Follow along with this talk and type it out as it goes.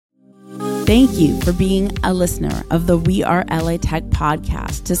Thank you for being a listener of the We Are LA Tech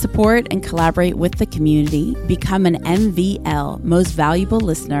podcast. To support and collaborate with the community, become an MVL Most Valuable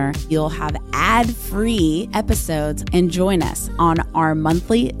Listener. You'll have ad-free episodes and join us on our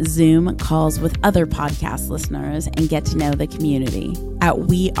monthly Zoom calls with other podcast listeners and get to know the community at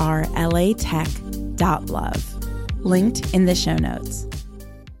WeAreLATech.love. Linked in the show notes.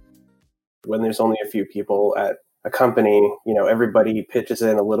 When there's only a few people at a company, everybody pitches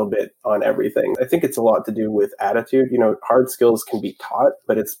in a little bit on everything. I think it's a lot to do with attitude. Hard skills can be taught,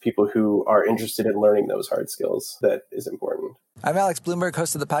 but it's people who are interested in learning those hard skills that is important. I'm Alex Bloomberg,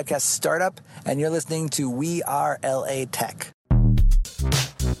 host of the podcast Startup, and you're listening to We Are LA Tech.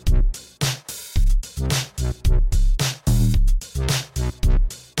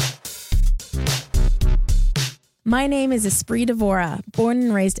 My name is Esprit Devora, born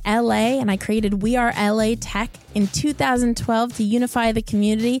and raised LA, and I created We Are LA Tech in 2012 to unify the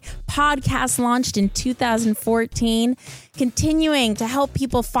community. Podcast launched in 2014, continuing to help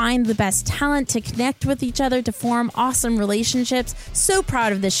people find the best talent, to connect with each other, to form awesome relationships. So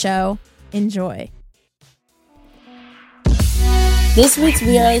proud of this show. Enjoy. This week's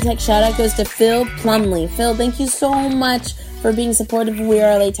We Are LA Tech shout out goes to Phil Plumley. Phil, thank you so much for being supportive of We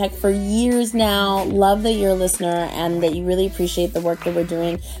Are LA Tech for years now. Love that you're a listener and that you really appreciate the work that we're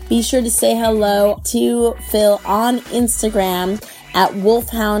doing. Be sure to say hello to Phil on Instagram at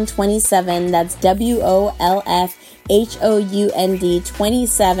Wolfhound27. That's WOLFHOUND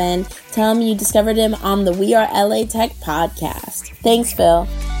 27. Tell him you discovered him on the We Are LA Tech podcast. Thanks, Phil.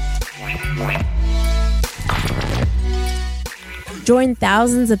 Join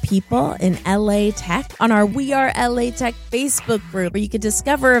thousands of people in LA Tech on our We Are LA Tech Facebook group, where you can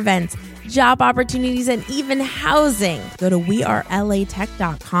discover events, job opportunities, and even housing. Go to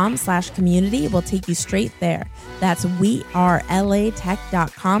wearelatech.com/community. We'll take you straight there. That's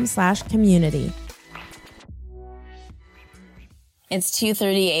wearelatech.com/community. It's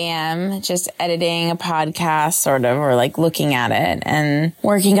 2:30 a.m., just editing a podcast, sort of, or like looking at it and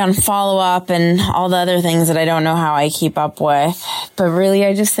working on follow-up and all the other things that I don't know how I keep up with. But really,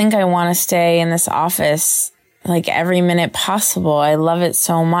 I just think I want to stay in this office like every minute possible. I love it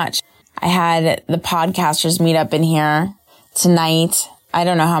so much. I had the podcasters meet up in here tonight. I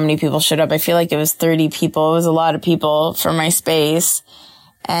don't know how many people showed up. I feel like it was 30 people. It was a lot of people for my space.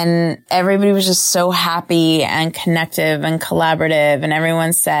 And everybody was just so happy and connective and collaborative. And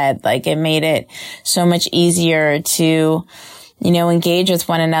everyone said, like, it made it so much easier to, engage with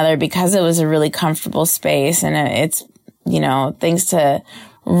one another because it was a really comfortable space. And it's, thanks to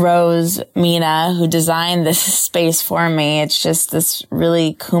Rose Mina, who designed this space for me. It's just this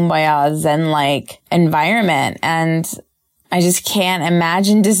really kumbaya Zen-like environment. And I just can't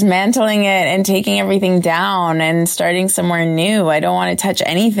imagine dismantling it and taking everything down and starting somewhere new. I don't want to touch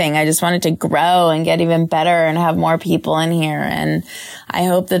anything. I just want it to grow and get even better and have more people in here. And I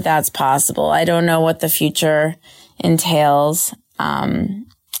hope that that's possible. I don't know what the future entails.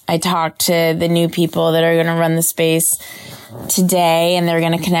 I talked to the new people that are going to run the space today, and they're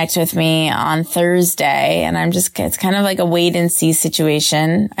going to connect with me on Thursday. And it's kind of like a wait and see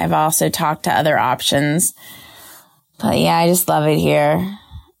situation. I've also talked to other options. But yeah, I just love it here.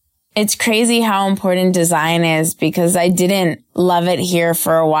 It's crazy how important design is, because I didn't love it here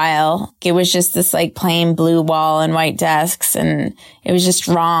for a while. It was just this like plain blue wall and white desks, and it was just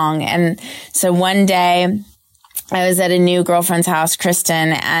wrong. And so one day I was at a new girlfriend's house,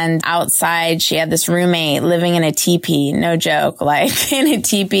 Kristen, and outside she had this roommate living in a teepee, no joke, like in a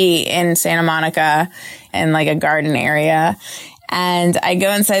teepee in Santa Monica in like a garden area. And I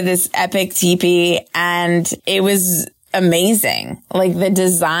go inside this epic teepee, and it was amazing. Like, the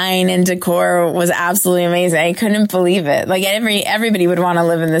design and decor was absolutely amazing. I couldn't believe it. Like, everybody would want to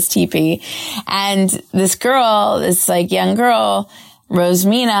live in this teepee. And this girl, this like young girl, Rose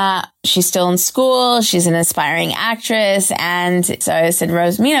Mina, she's still in school. She's an aspiring actress. And so I said,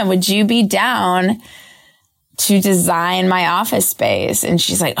 Rose Mina, would you be down to design my office space? And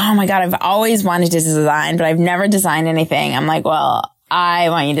she's like, oh my God, I've always wanted to design, but I've never designed anything. I'm like, well, I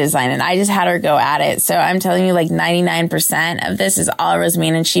want you to design it. I just had her go at it. So I'm telling you, like 99% of this is all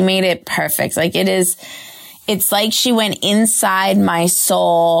Rosamine, and she made it perfect. Like, it's like she went inside my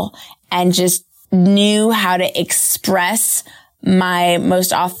soul and just knew how to express my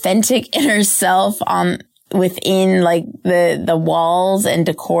most authentic inner self within like the walls and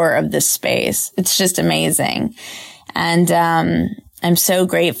decor of this space. It's just amazing. And I'm so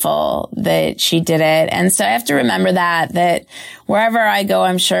grateful that she did it. And so I have to remember that wherever I go,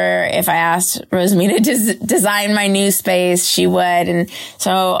 I'm sure if I asked Rosemary to design my new space, she would. And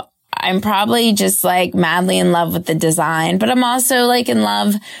so I'm probably just like madly in love with the design, but I'm also like in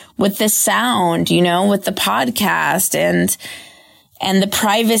love with the sound, you know, with the podcast and the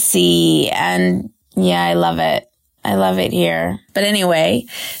privacy. And yeah, I love it. I love it here. But anyway,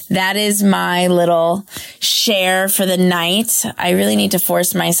 that is my little share for the night. I really need to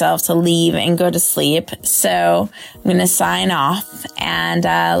force myself to leave and go to sleep. So I'm going to sign off and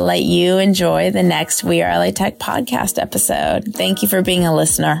let you enjoy the next We Are LA Tech podcast episode. Thank you for being a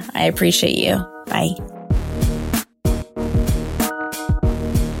listener. I appreciate you. Bye.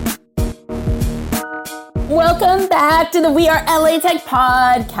 Welcome back to the We Are LA Tech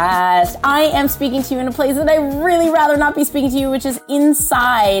podcast. I am speaking to you in a place that I really rather not be speaking to you, which is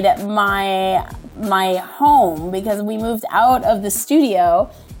inside my home, because we moved out of the studio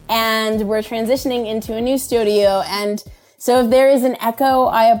and we're transitioning into a new studio. And so if there is an echo,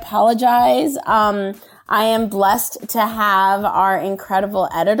 I apologize. I am blessed to have our incredible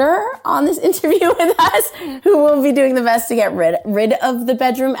editor on this interview with us, who will be doing the best to get rid of the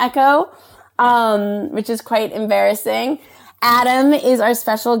bedroom echo. Which is quite embarrassing. Adam is our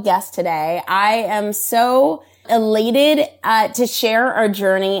special guest today. I am so elated to share our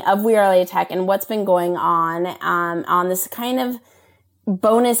journey of We Are LA Tech and what's been going on this kind of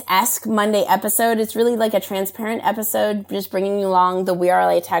bonus-esque Monday episode. It's really like a transparent episode, just bringing you along the We Are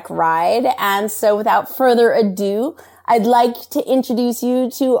LA Tech ride. And so without further ado, I'd like to introduce you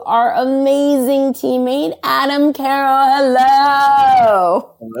to our amazing teammate, Adam Carroll.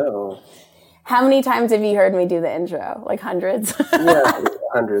 Hello. Hello. How many times have you heard me do the intro? Like hundreds? Yeah,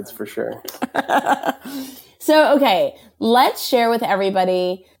 hundreds for sure. So, okay, let's share with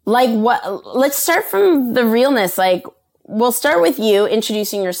everybody, let's start from the realness. Like, we'll start with you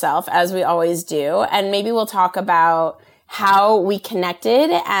introducing yourself, as we always do, and maybe we'll talk about how we connected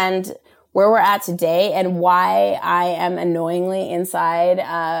and where we're at today and why I am annoyingly inside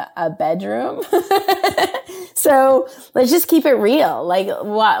a bedroom. So let's just keep it real. Like,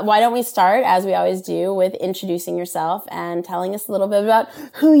 why don't we start, as we always do, with introducing yourself and telling us a little bit about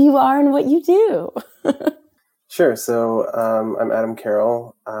who you are and what you do. Sure. So I'm Adam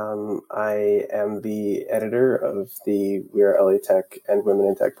Carroll. I am the editor of the We Are LA Tech and Women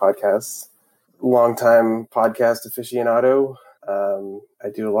in Tech podcasts. Longtime podcast aficionado. I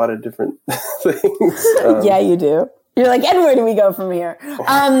do a lot of different things. Yeah, you do. You're like, and where do we go from here?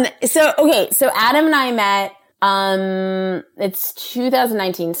 So Adam and I met, it's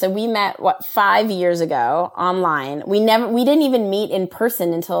 2019. So we met, 5 years ago online. We didn't even meet in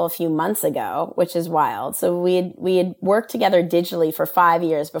person until a few months ago, which is wild. So we had worked together digitally for 5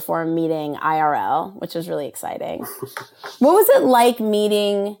 years before meeting IRL, which was really exciting. What was it like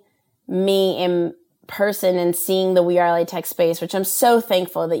meeting me in person and seeing the We Are LA Tech space, which I'm so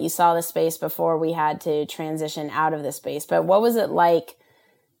thankful that you saw the space before we had to transition out of the space. But what was it like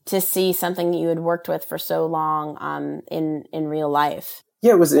to see something you had worked with for so long in real life?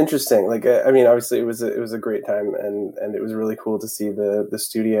 Yeah, it was interesting. Like, I mean, obviously it was a great time, and it was really cool to see the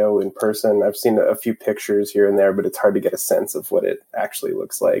studio in person. I've seen a few pictures here and there, but it's hard to get a sense of what it actually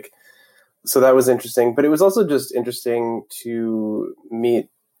looks like. So that was interesting. But it was also just interesting to meet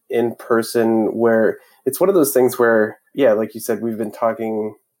in person, where it's one of those things where, yeah, like you said, we've been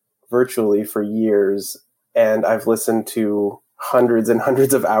talking virtually for years, and I've listened to hundreds and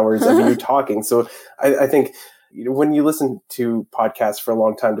hundreds of hours of you talking. So I think, you know, when you listen to podcasts for a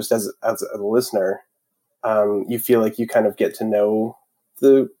long time, just as a listener, you feel like you kind of get to know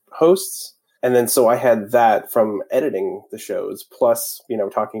the hosts. And then so I had that from editing the shows, plus, you know,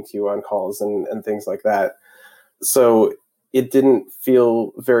 talking to you on calls and things like that. So it didn't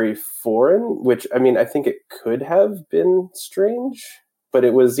feel very foreign, which, I mean, I think it could have been strange, but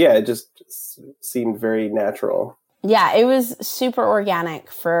it was, yeah, it just seemed very natural. Yeah, it was super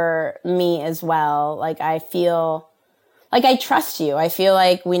organic for me as well. Like, I feel like I trust you. I feel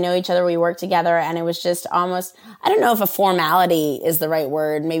like we know each other, we work together, and it was just almost, I don't know if a formality is the right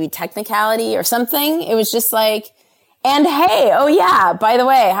word, maybe technicality or something. It was just like, and hey, oh yeah, by the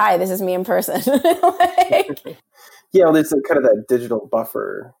way, hi, this is me in person. Like, yeah, well, it's kind of that digital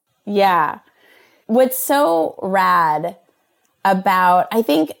buffer. Yeah. What's so rad about, I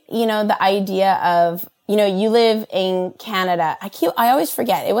think, you know, the idea of, you know, you live in Canada. I always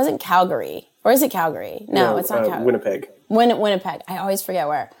forget. It wasn't Calgary. Or is it Calgary? No, it's not Calgary. Winnipeg. Winnipeg. I always forget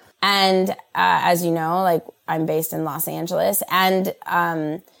where. And as you know, like, I'm based in Los Angeles. And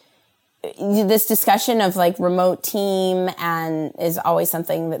this discussion of like remote team and is always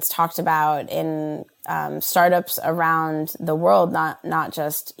something that's talked about in startups around the world, not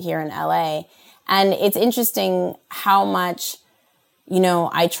just here in LA. And it's interesting how much, you know,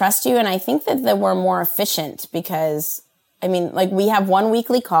 I trust you. And I think that we're more efficient because I mean, like we have one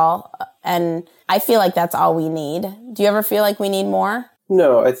weekly call and I feel like that's all we need. Do you ever feel like we need more?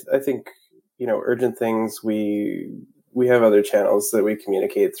 No, I think, urgent things, we have other channels that we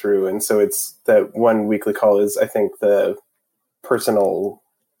communicate through. And so it's that one weekly call is, I think, the personal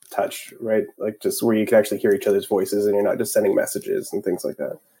touch, right? Like just where you can actually hear each other's voices and you're not just sending messages and things like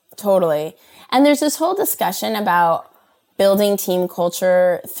that. Totally. And there's this whole discussion about building team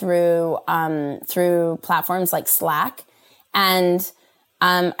culture through platforms like Slack. And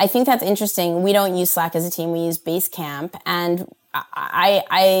I think that's interesting. We don't use Slack as a team. We use Basecamp. And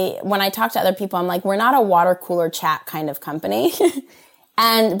I when I talk to other people, I'm like, we're not a water cooler chat kind of company.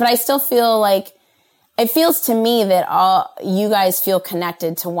 But I still feel like it feels to me that all you guys feel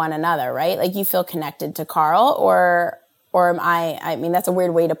connected to one another, right? Like you feel connected to Carl or am I mean, that's a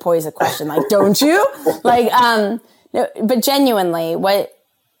weird way to pose a question. Like, don't you? No, but genuinely, what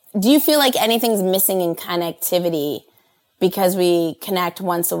do you feel like anything's missing in connectivity because we connect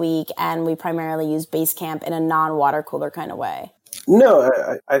once a week and we primarily use Basecamp in a non-water cooler kind of way? No,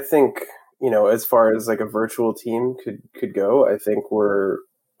 I think, as far as like a virtual team could go, I think we're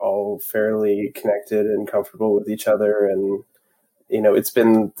all fairly connected and comfortable with each other. And, it's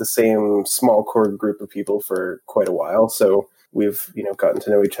been the same small core group of people for quite a while. So we've, gotten to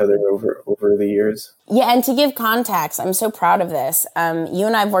know each other over the years. Yeah. And to give context, I'm so proud of this. You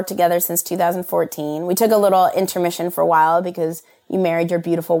and I have worked together since 2014. We took a little intermission for a while because you married your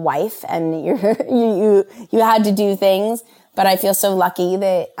beautiful wife and you had to do things. But I feel so lucky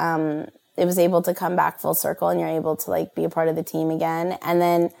that, it was able to come back full circle and you're able to like be a part of the team again. And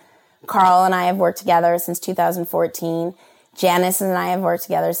then Carl and I have worked together since 2014. Janice and I have worked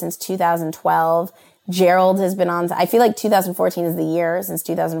together since 2012. Gerald has been on. I feel like 2014 is the year since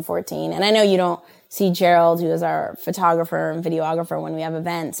 2014. And I know you don't see Gerald, who is our photographer and videographer when we have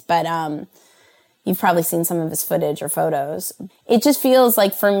events, but you've probably seen some of his footage or photos. It just feels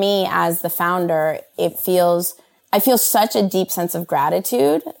like for me as the founder, I feel such a deep sense of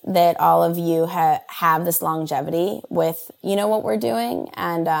gratitude that all of you have this longevity with, what we're doing.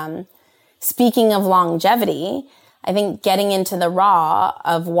 And speaking of longevity, I think getting into the raw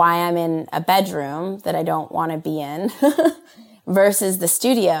of why I'm in a bedroom that I don't want to be in versus the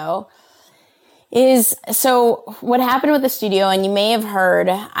studio is, so what happened with the studio, and you may have heard,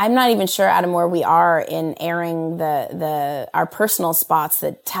 I'm not even sure, Adam, where we are in airing our personal spots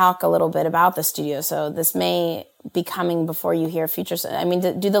that talk a little bit about the studio. So this may be coming before you hear future. I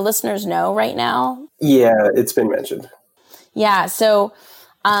mean, do the listeners know right now? Yeah, it's been mentioned. Yeah. So,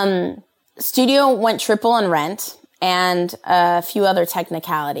 studio went triple in rent and a few other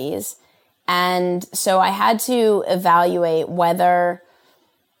technicalities. And so I had to evaluate why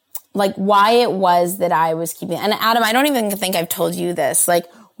it was that I was keeping, and Adam, I don't even think I've told you this, like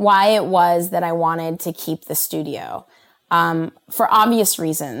why it was that I wanted to keep the studio. For obvious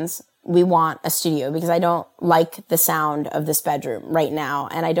reasons, we want a studio because I don't like the sound of this bedroom right now.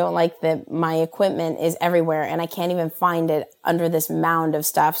 And I don't like that my equipment is everywhere and I can't even find it under this mound of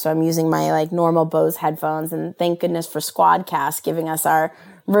stuff. So I'm using my like normal Bose headphones, and thank goodness for Squadcast giving us our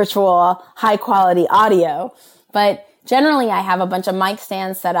virtual high quality audio. But generally I have a bunch of mic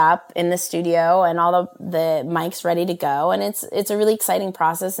stands set up in the studio and all the mics ready to go. And it's a really exciting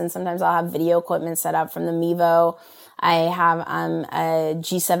process. And sometimes I'll have video equipment set up from the Mevo. I have a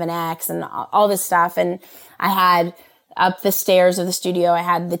G7X and all this stuff. And I had up the stairs of the studio, I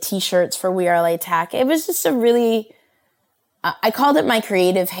had the t-shirts for WeAreLATech. It was just I called it my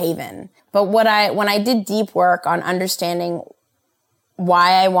creative haven. But when I did deep work on understanding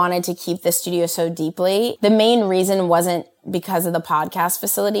why I wanted to keep the studio so deeply, the main reason wasn't because of the podcast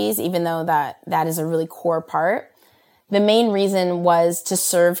facilities, even though that is a really core part. The main reason was to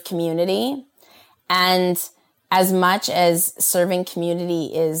serve community. And as much as serving community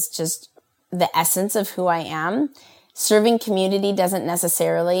is just the essence of who I am, serving community doesn't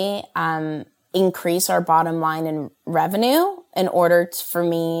necessarily increase our bottom line in revenue in order for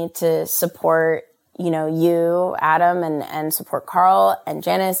me to support, you, Adam, and support Carl and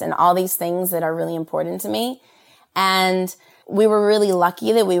Janice and all these things that are really important to me. And we were really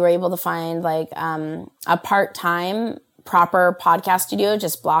lucky that we were able to find a part-time proper podcast studio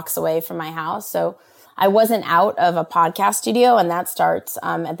just blocks away from my house. So I wasn't out of a podcast studio, and that starts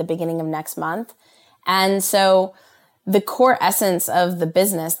at the beginning of next month. And so the core essence of the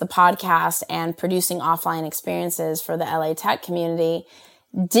business, the podcast and producing offline experiences for the LA tech community,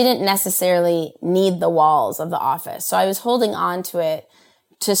 didn't necessarily need the walls of the office. So I was holding on to it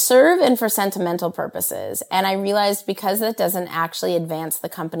to serve and for sentimental purposes. And I realized because that doesn't actually advance the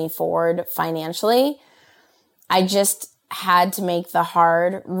company forward financially, I just had to make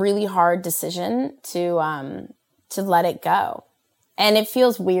the really hard decision to to let it go. And it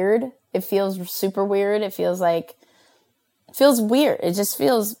feels weird. It feels super weird. It feels weird. It just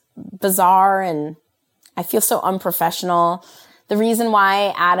feels bizarre, and I feel so unprofessional. The reason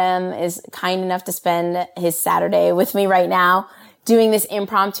why Adam is kind enough to spend his Saturday with me right now doing this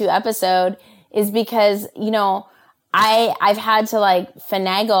impromptu episode is because, I've had to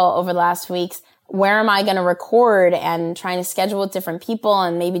finagle over the last weeks. Where am I going to record, and trying to schedule with different people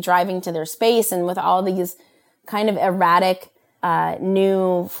and maybe driving to their space, and with all these kind of erratic,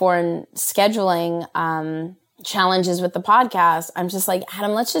 new foreign scheduling, challenges with the podcast. I'm just like,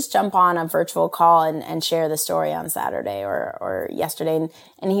 Adam, let's just jump on a virtual call and share the story on Saturday or yesterday.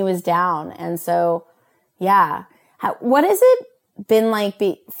 And he was down. And so, yeah. What has it been like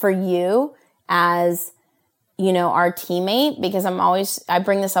for you as, our teammate? Because I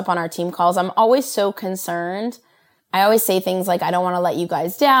bring this up on our team calls. I'm always so concerned. I always say things like, I don't want to let you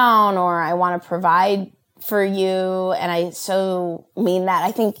guys down, or I want to provide for you. And I so mean that.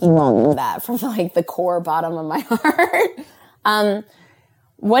 I think you know that from the core bottom of my heart.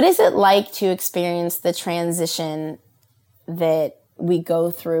 What is it like to experience the transition that we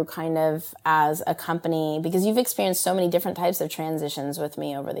go through kind of as a company? Because you've experienced so many different types of transitions with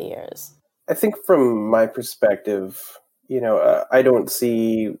me over the years. I think from my perspective, I don't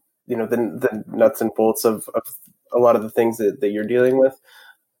see, the nuts and bolts of a lot of the things that you're dealing with.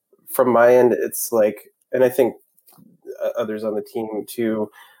 From my end, it's and I think others on the team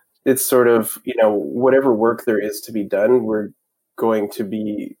too, it's sort of, whatever work there is to be done, we're going to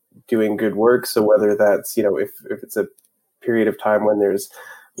be doing good work. So whether that's, if it's a period of time when there's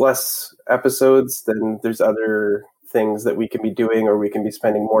less episodes, then there's other things that we can be doing, or we can be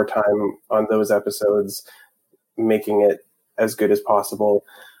spending more time on those episodes, making it as good as possible.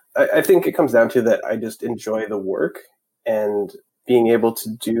 I think it comes down to that I just enjoy the work, and being able to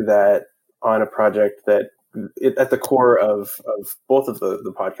do that on a project that at the core of both of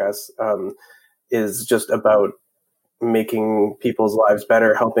the podcasts is just about making people's lives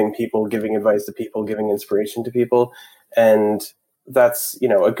better, helping people, giving advice to people, giving inspiration to people. And that's,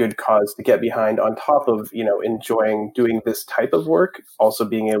 a good cause to get behind, on top of, enjoying doing this type of work, also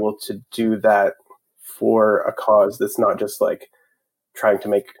being able to do that for a cause that's not just trying to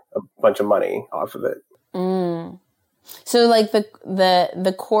make a bunch of money off of it. Mm. So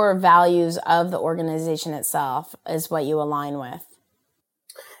the core values of the organization itself is what you align with.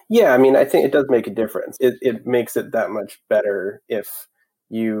 Yeah. I mean, I think it does make a difference. It makes it that much better if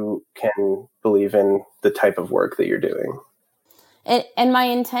you can believe in the type of work that you're doing. And my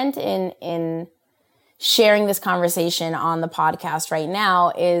intent in sharing this conversation on the podcast right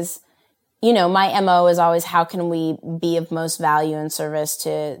now is, my MO is always, how can we be of most value and service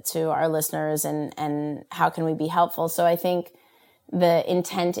to our listeners, and how can we be helpful? So I think the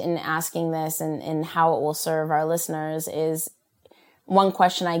intent in asking this and how it will serve our listeners is, one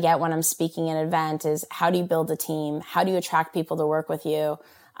question I get when I'm speaking at an event is, how do you build a team? How do you attract people to work with you?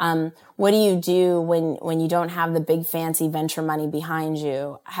 What do you do when you don't have the big fancy venture money behind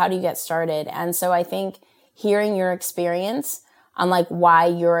you? How do you get started? And so I think hearing your experience on why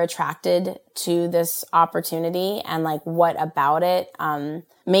you're attracted to this opportunity, and what about it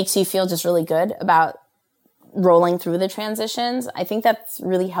makes you feel just really good about rolling through the transitions, I think that's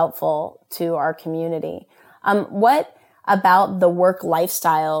really helpful to our community. What about the work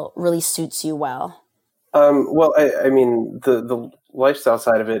lifestyle really suits you well? Well, I mean, the lifestyle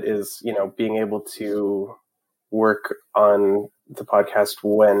side of it is, being able to work on the podcast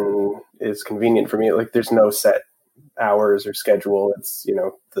when is convenient for me. There's no set hours or schedule. It's,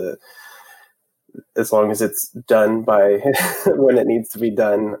 as long as it's done by when it needs to be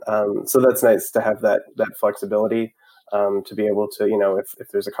done. So that's nice to have that flexibility, to be able to, if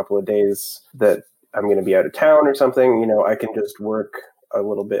there's a couple of days that I'm going to be out of town or something, I can just work a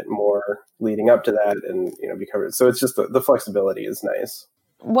little bit more leading up to that and, be covered. So it's just the flexibility is nice.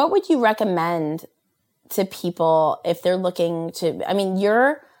 What would you recommend to people if they're looking to,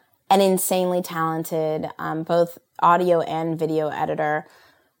 you're an insanely talented, both audio and video editor.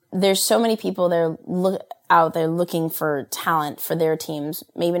 There's so many people out there looking for talent for their teams,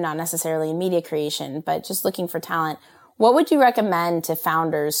 maybe not necessarily in media creation, but just looking for talent. What would you recommend to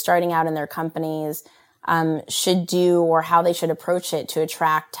founders starting out in their companies should do, or how they should approach it to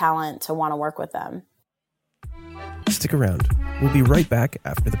attract talent to want to work with them? Stick around. We'll be right back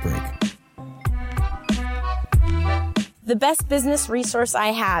after the break. The best business resource I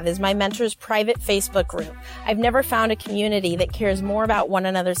have is my mentor's private Facebook group. I've never found a community that cares more about one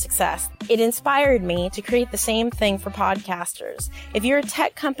another's success. It inspired me to create the same thing for podcasters. If you're a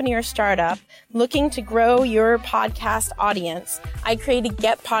tech company or startup looking to grow your podcast audience, I created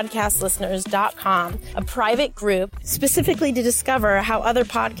GetPodcastListeners.com, a private group specifically to discover how other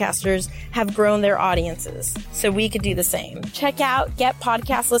podcasters have grown their audiences, so we could do the same. Check out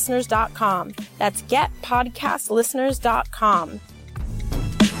GetPodcastListeners.com. That's GetPodcastListeners.com.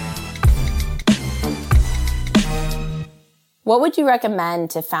 What would you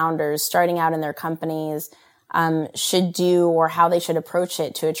recommend to founders starting out in their companies should do, or how they should approach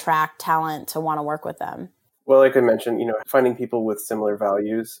it to attract talent to want to work with them? Well, like I mentioned, finding people with similar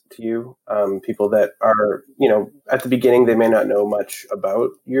values to you, people that are, at the beginning, they may not know much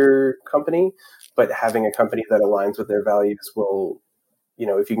about your company, but having a company that aligns with their values will,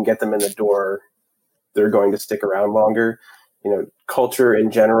 if you can get them in the door, they're going to stick around longer. Culture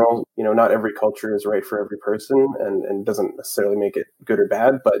in general, not every culture is right for every person and doesn't necessarily make it good or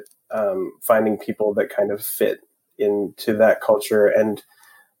bad, but finding people that kind of fit into that culture. And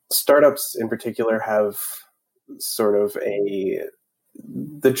startups in particular have sort of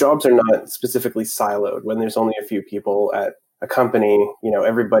the jobs are not specifically siloed. When there's only a few people at a company,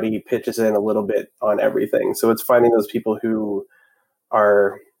 everybody pitches in a little bit on everything. So it's finding those people who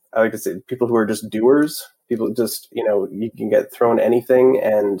are, I like to say, people who are just doers. People just, you can get thrown anything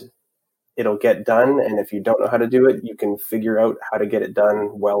and it'll get done. And if you don't know how to do it, you can figure out how to get it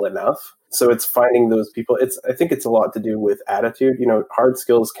done well enough. So it's finding those people. I think it's a lot to do with attitude. Hard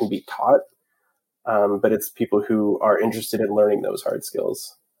skills can be taught. But it's people who are interested in learning those hard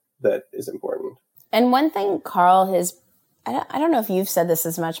skills that is important. And one thing Carl has, I don't know if you've said this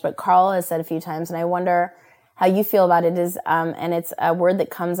as much, but Carl has said a few times, and I wonder how you feel about it, is, and it's a word that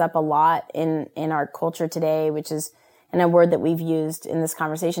comes up a lot in our culture today, which is, and a word that we've used in this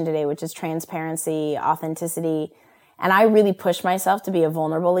conversation today, which is transparency, authenticity. And I really push myself to be a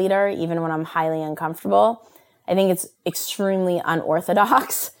vulnerable leader, even when I'm highly uncomfortable. I think it's extremely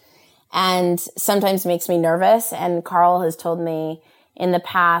unorthodox and sometimes makes me nervous. And Carl has told me in the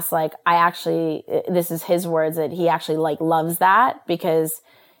past, this is his words, that he actually loves that, because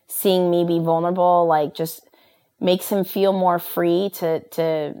seeing me be vulnerable, just makes him feel more free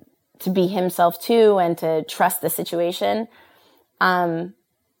to be himself too, and to trust the situation.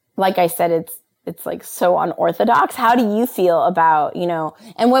 Like I said, it's so unorthodox. How do you feel about,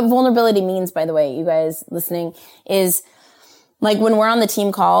 and what vulnerability means, by the way, you guys listening, is when we're on the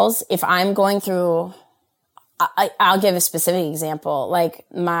team calls, if I'm going through, I'll give a specific example.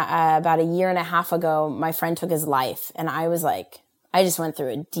 About a year and a half ago, my friend took his life, and I just went through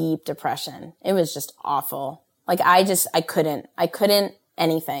a deep depression. It was just awful. I couldn't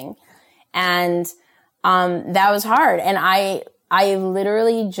anything. And, that was hard. And I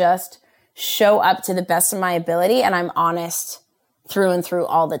literally just show up to the best of my ability, and I'm honest through and through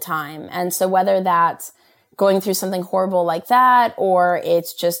all the time. And so whether that's going through something horrible like that, or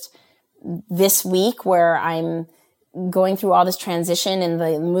it's just this week where I'm going through all this transition and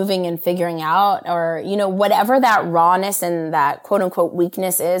the moving and figuring out, or, whatever that rawness and that quote unquote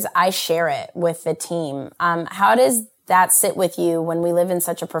weakness is, I share it with the team. How does that sit with you when we live in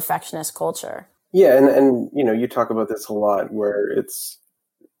such a perfectionist culture? Yeah. And you talk about this a lot, where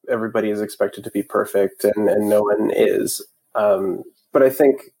everybody is expected to be perfect and no one is. But I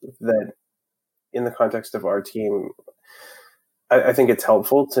think that in the context of our team, I think it's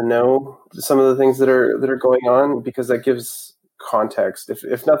helpful to know some of the things that are going on, because that gives context.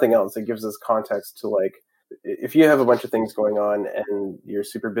 If nothing else, it gives us context to, if you have a bunch of things going on and you're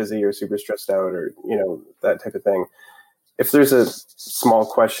super busy or super stressed out, or, that type of thing. If there's a small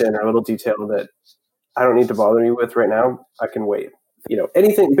question or a little detail that I don't need to bother you with right now, I can wait.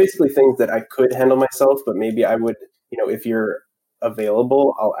 Anything, basically things that I could handle myself, but maybe I would, if you're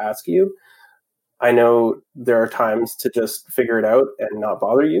available, I'll ask you. I know there are times to just figure it out and not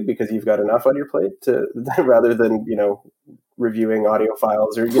bother you, because you've got enough on your plate to rather than, reviewing audio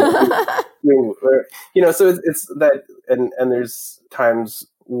files or, doing, so it's that, and there's times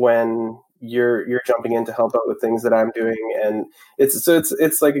when you're jumping in to help out with things that I'm doing. And it's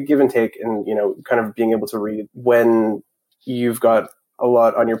like a give and take, and, kind of being able to read when you've got a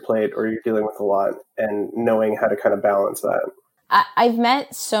lot on your plate or you're dealing with a lot, and knowing how to kind of balance that. I've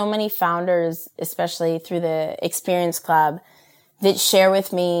met so many founders, especially through the Experience Club, that share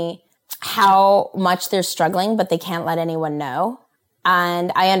with me how much they're struggling, but they can't let anyone know.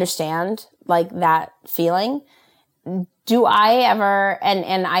 And I understand that feeling. Do I ever,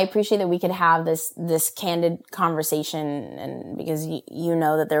 and I appreciate that we could have this candid conversation, and because you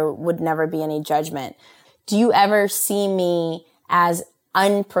know that there would never be any judgment. Do you ever see me as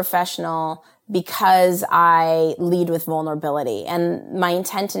unprofessional because I lead with vulnerability? And my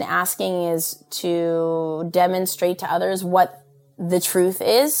intent in asking is to demonstrate to others what the truth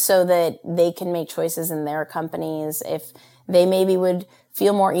is, so that they can make choices in their companies if they maybe would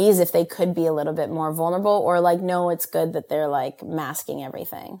feel more ease if they could be a little bit more vulnerable, or like, no, it's good that they're like masking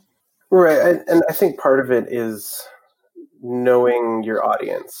everything. Right. And I think part of it is knowing your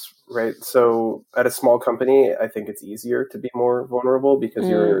audience, right? So at a small company, I think it's easier to be more vulnerable because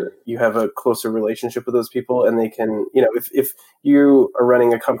you have a closer relationship with those people, and they can, if you are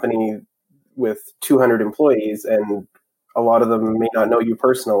running a company with 200 employees and a lot of them may not know you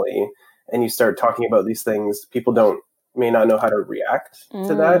personally, and you start talking about these things, people may not know how to react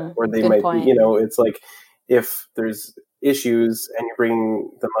to that, or they might, point. It's like if there's issues and you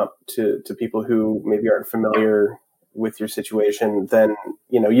bring them up to people who maybe aren't familiar with your situation, then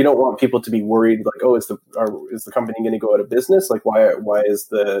you don't want people to be worried like, oh, is the company going to go out of business? Like, why is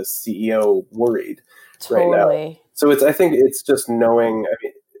the CEO worried right now? So I think it's just knowing,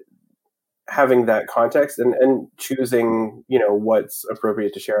 having that context and choosing what's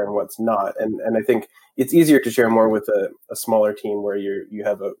appropriate to share and what's not, and I think it's easier to share more with a smaller team where you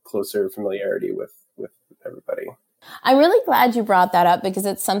have a closer familiarity with everybody. I'm really glad you brought that up, because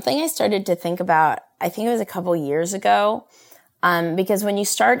it's something I started to think about, I think it was a couple years ago. Because when you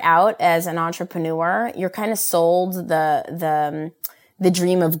start out as an entrepreneur, you're kind of sold the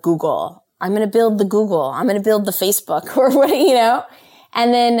dream of Google. I'm going to build the Google. I'm going to build the Facebook, or what,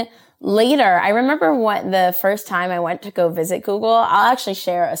 and then later, I remember the first time I went to go visit Google. I'll actually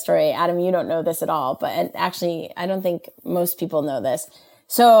share a story. Adam, you don't know this at all, but actually, I don't think most people know this.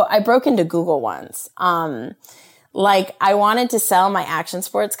 So I broke into Google once. I wanted to sell my action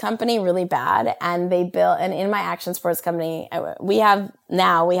sports company really bad, and in my action sports company, we have the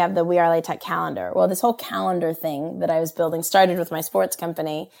WeAreLATech calendar. Well, this whole calendar thing that I was building started with my sports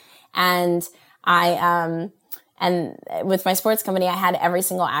company, and and with my sports company, I had every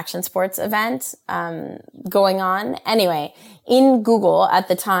single action sports event going on. Anyway, in Google at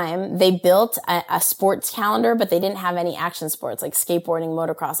the time, they built a sports calendar, but they didn't have any action sports like skateboarding,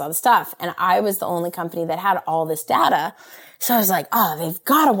 motocross, all the stuff. And I was the only company that had all this data. So I was like, oh, they've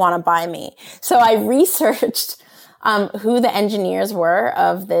got to want to buy me. So I researched who the engineers were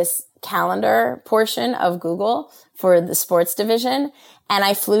of this calendar portion of Google for the sports division. And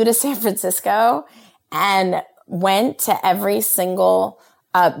I flew to San Francisco and went to every single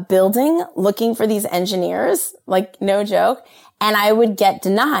building looking for these engineers, like no joke. And I would get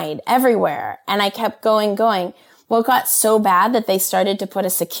denied everywhere. And I kept going. Well, it got so bad that they started to put a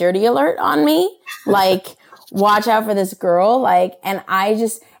security alert on me, like, watch out for this girl. And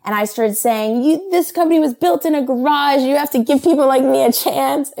I started saying, this company was built in a garage. You have to give people like me a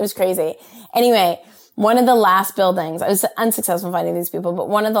chance. It was crazy. Anyway, one of the last buildings, I was unsuccessful finding these people, but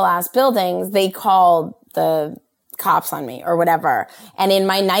one of the last buildings, they called the cops on me or whatever. And in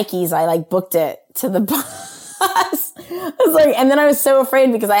my Nikes, I booked it to the bus. I was like, and then I was so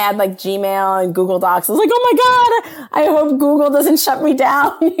afraid because I had Gmail and Google Docs. I was like, oh my God, I hope Google doesn't shut me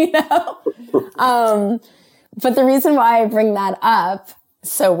down, But the reason why I bring that up,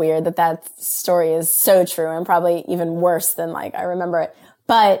 so weird that story is so true and probably even worse than I remember it.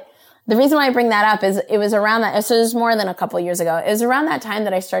 But the reason why I bring that up is it was around that. So it was more than a couple of years ago. It was around that time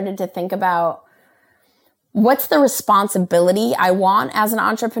that I started to think about what's the responsibility I want as an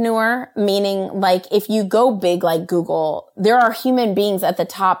entrepreneur? Meaning, if you go big like Google, there are human beings at the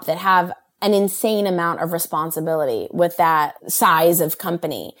top that have an insane amount of responsibility with that size of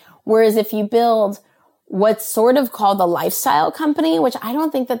company. Whereas if you build what's sort of called a lifestyle company, which I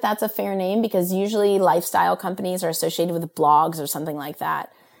don't think that that's a fair name, because usually lifestyle companies are associated with blogs or something like that.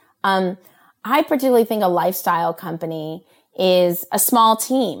 I particularly think a lifestyle company is a small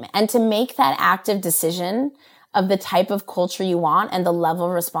team, and to make that active decision of the type of culture you want and the level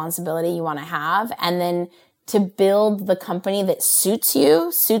of responsibility you want to have, and then to build the company that suits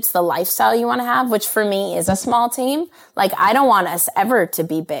the lifestyle you want to have, which for me is a small team. I don't want us ever to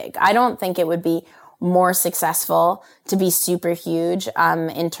be big. I don't think it would be more successful to be super huge,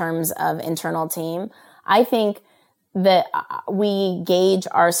 in terms of internal team. I think that we gauge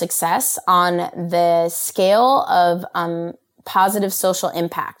our success on the scale of, positive social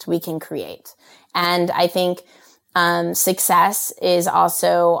impact we can create. And I think, success is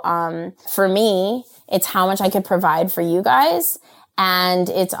also, for me, it's how much I could provide for you guys. And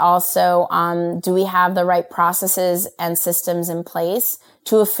it's also, do we have the right processes and systems in place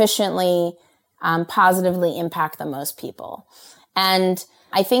to efficiently, positively impact the most people? And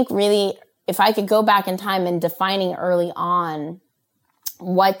I think really, if I could go back in time and defining early on,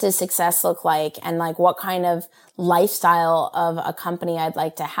 what does success look like, and what kind of lifestyle of a company I'd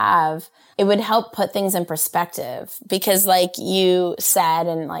like to have, it would help put things in perspective. Because you said,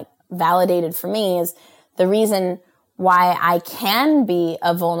 and validated for me, is the reason why I can be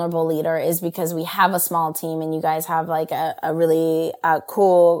a vulnerable leader is because we have a small team and you guys have like a really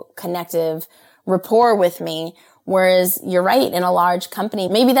cool connective rapport with me. Whereas you're right, in a large company,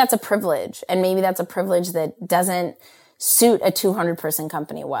 maybe that's a privilege, and maybe that's a privilege that doesn't suit a 200 person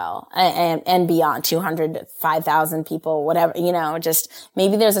company well, and beyond 200, 5,000 people, whatever, just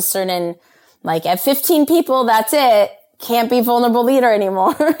maybe there's a certain, like at 15 people, that's it. Can't be vulnerable leader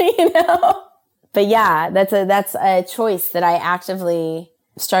anymore, But yeah, that's a choice that I actively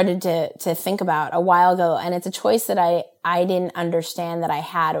started to think about a while ago. And it's a choice that I didn't understand that I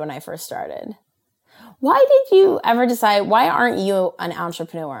had when I first started. Why did you ever decide, why aren't you an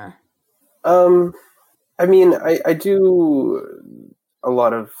entrepreneur? I mean, I do a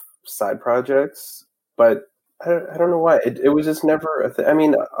lot of side projects, but I don't know why. It was just never a thing. I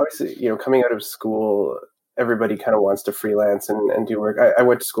mean, obviously, coming out of school, everybody kind of wants to freelance and do work. I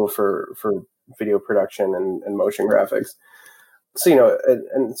went to school for video production and motion graphics. So,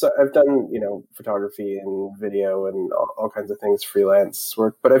 and so I've done, photography and video and all kinds of things, freelance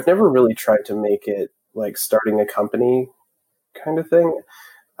work, but I've never really tried to make it like starting a company kind of thing.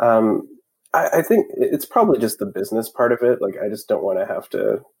 I think it's probably just the business part of it. Like, I just don't want to have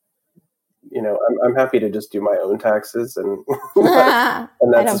to, I'm happy to just do my own taxes and,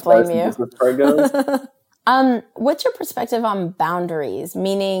 and that's as far as the business part goes. What's your perspective on boundaries?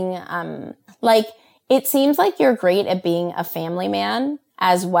 Meaning, it seems like you're great at being a family man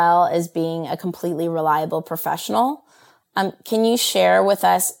as well as being a completely reliable professional. Can you share with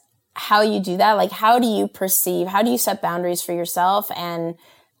us how you do that? Like, how do you set boundaries for yourself? And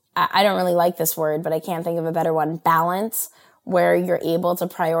I don't really like this word, but I can't think of a better one, balance, where you're able to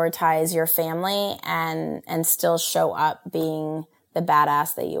prioritize your family and still show up being the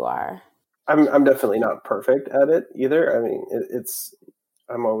badass that you are. I'm definitely not perfect at it either. I mean,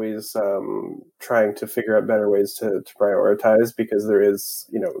 I'm always trying to figure out better ways to prioritize, because there's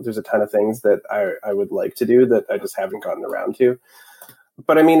a ton of things that I would like to do that I just haven't gotten around to.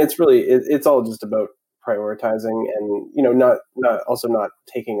 But I mean, it's all just about prioritizing and, not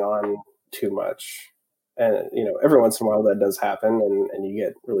taking on too much. And, every once in a while that does happen and you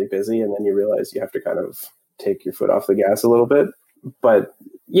get really busy and then you realize you have to kind of take your foot off the gas a little bit. But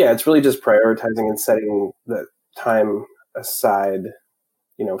yeah, it's really just prioritizing and setting the time aside,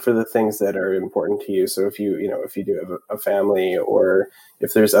 for the things that are important to you. So if you do have a family, or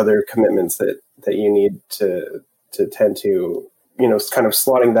if there's other commitments that you need to tend to, kind of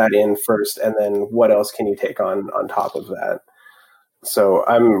slotting that in first, and then what else can you take on top of that? So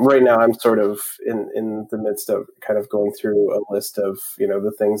I'm sort of in the midst of kind of going through a list of,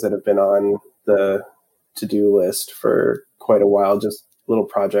 the things that have been on the to-do list for quite a while, just little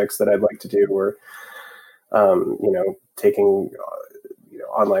projects that I'd like to do, or, taking,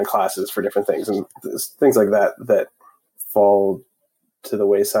 online classes for different things and things like that fall to the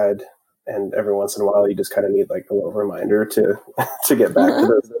wayside. And every once in a while, you just kind of need like a little reminder to get back to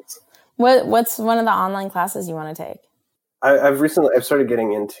those things. What's one of the online classes you want to take? I've started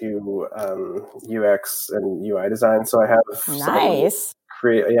getting into UX and UI design. So I have nice.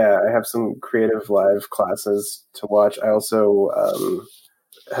 I have some creative live classes to watch. I also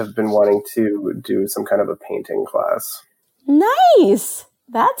have been wanting to do some kind of a painting class. Nice.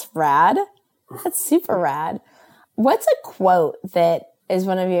 That's rad. That's super rad. What's a quote that is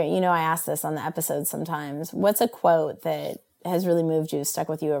one of your, I ask this on the episode sometimes. What's a quote that has really moved you, stuck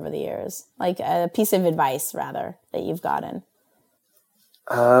with you over the years? Like a piece of advice, rather, that you've gotten.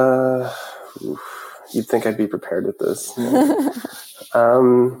 You'd think I'd be prepared with this.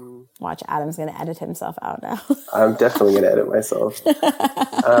 Watch, Adam's going to edit himself out now. I'm definitely going to edit myself.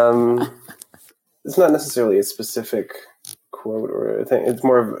 It's not necessarily a specific quote or a thing. It's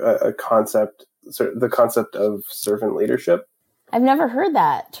more of a concept, sort of the concept of servant leadership. I've never heard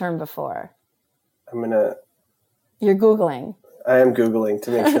that term before. You're Googling. I am Googling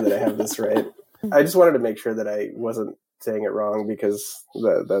to make sure that I have this right. I just wanted to make sure that I wasn't saying it wrong, because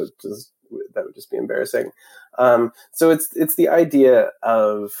that would just be embarrassing. So it's the idea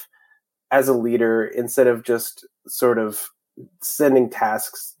of, as a leader, instead of just sort of sending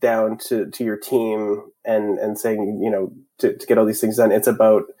tasks down to your team and saying, to get all these things done, it's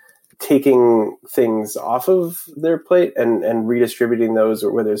about taking things off of their plate and redistributing those,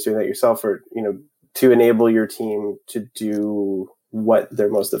 or whether it's doing that yourself or, to enable your team to do what they're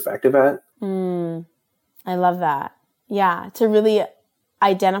most effective at. I love that. Yeah. To really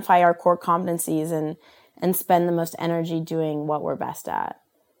identify our core competencies and spend the most energy doing what we're best at.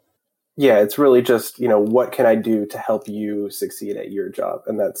 Yeah. It's really just, what can I do to help you succeed at your job?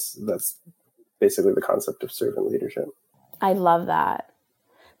 And that's basically the concept of servant leadership. I love that.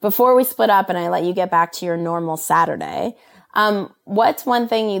 before we split up and I let you get back to your normal Saturday, what's one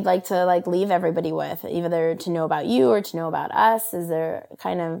thing you'd like to leave everybody with, either to know about you or to know about us? Is there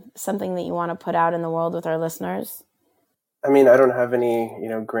kind of something that you want to put out in the world with our listeners? I mean, I don't have any,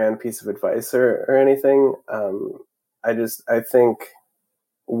 grand piece of advice or anything. I think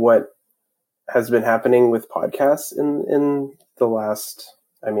what has been happening with podcasts in the last,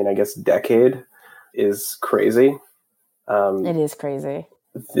 I guess, decade is crazy. It is crazy.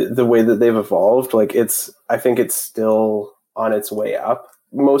 The way that they've evolved, I think it's still on its way up.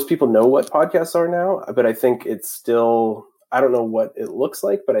 Most people know what podcasts are now, but I think it's still, I don't know what it looks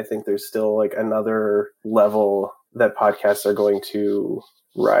like, but I think there's still another level that podcasts are going to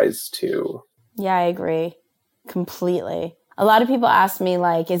rise to. Yeah, I agree completely. A lot of people ask me,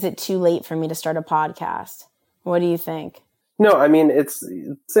 is it too late for me to start a podcast? What do you think? No, it's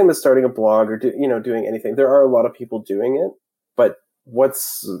the same as starting a blog or doing anything. There are a lot of people doing it, but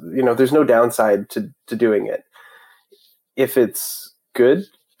there's no downside to doing it. If it's good,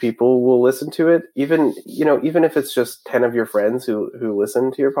 people will listen to it. Even if it's just 10 of your friends who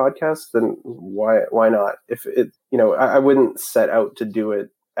listen to your podcast, then why not? If it, I wouldn't set out to do it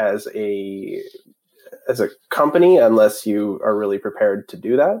as a company unless you are really prepared to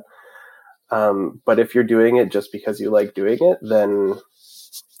do that. But if you're doing it just because you like doing it, then,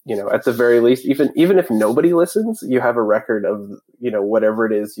 at the very least, even if nobody listens, you have a record of, whatever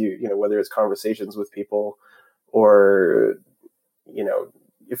it is, whether it's conversations with people or,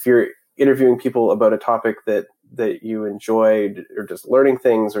 if you're interviewing people about a topic that you enjoyed, or just learning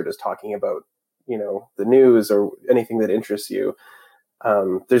things, or just talking about, the news or anything that interests you,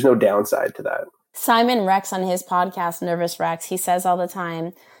 there's no downside to that. Simon Rex on his podcast, Nervous Rex, he says all the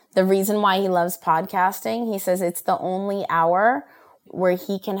time, the reason why he loves podcasting, he says it's the only hour where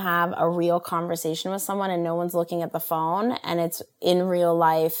he can have a real conversation with someone and no one's looking at the phone, and it's in real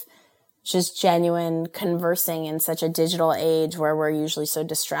life, just genuine conversing in such a digital age where we're usually so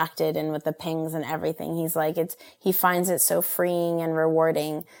distracted and with the pings and everything. He's like, he finds it so freeing and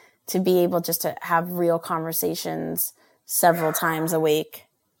rewarding to be able just to have real conversations several times a week.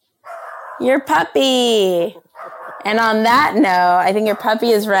 Your puppy. And on that note, I think your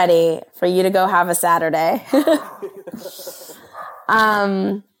puppy is ready for you to go have a Saturday.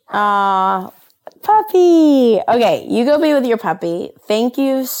 Puppy. Okay, you go be with your puppy. Thank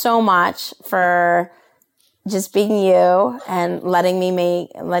you so much for just being you and letting me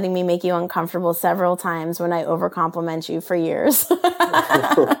make you uncomfortable several times when I overcompliment you for years.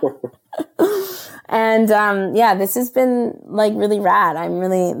 And this has been really rad. I'm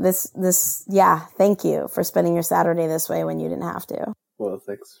really thank you for spending your Saturday this way when you didn't have to. Well,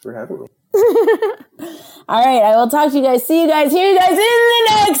 thanks for having me. All right, I will talk to you guys. See you guys, hear you guys in the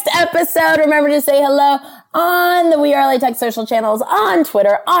next episode. Remember to say hello on the WeAreLATech social channels, on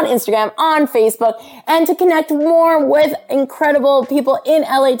Twitter, on Instagram, on Facebook, and to connect more with incredible people in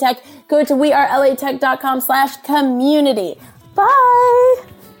LA Tech, go to wearelatech.com/community. Bye.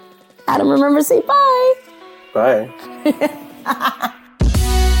 Adam, remember to say bye. Bye.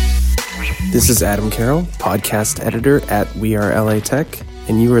 This is Adam Carroll, podcast editor at WeAreLATech,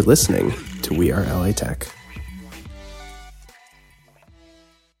 and you are listening to WeAreLATech.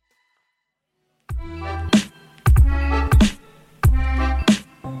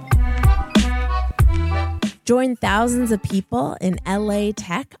 Join thousands of people in LA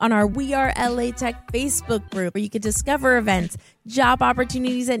Tech on our We Are LA Tech Facebook group, where you can discover events, job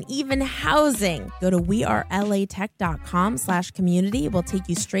opportunities, and even housing. Go to wearelatech.com/community. We'll take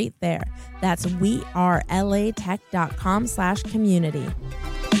you straight there. That's wearelatech.com/community.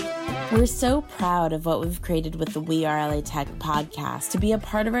 We're so proud of what we've created with the We Are LA Tech podcast. To be a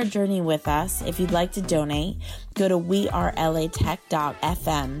part of our journey with us, if you'd like to donate, go to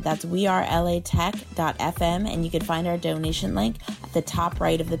wearelatech.fm. That's wearelatech.fm, and you can find our donation link at the top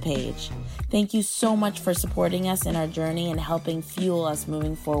right of the page. Thank you so much for supporting us in our journey and helping fuel us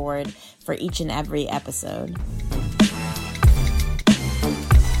moving forward for each and every episode.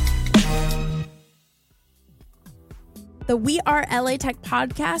 The We Are LA Tech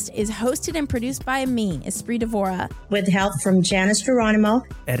podcast is hosted and produced by me, Esprit Devora, with help from Janice Geronimo.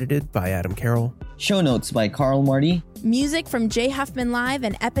 Edited by Adam Carroll. Show notes by Carl Marty. Music from Jay Huffman Live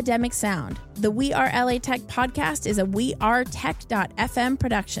and Epidemic Sound. The We Are LA Tech podcast is a wearetech.fm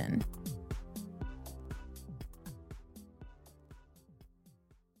production.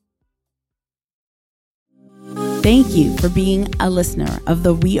 Thank you for being a listener of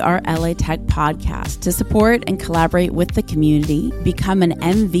the We Are LA Tech podcast. To support and collaborate with the community, become an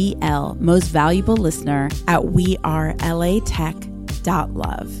MVL, most valuable listener, at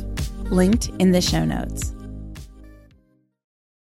wearelatech.love. Linked in the show notes.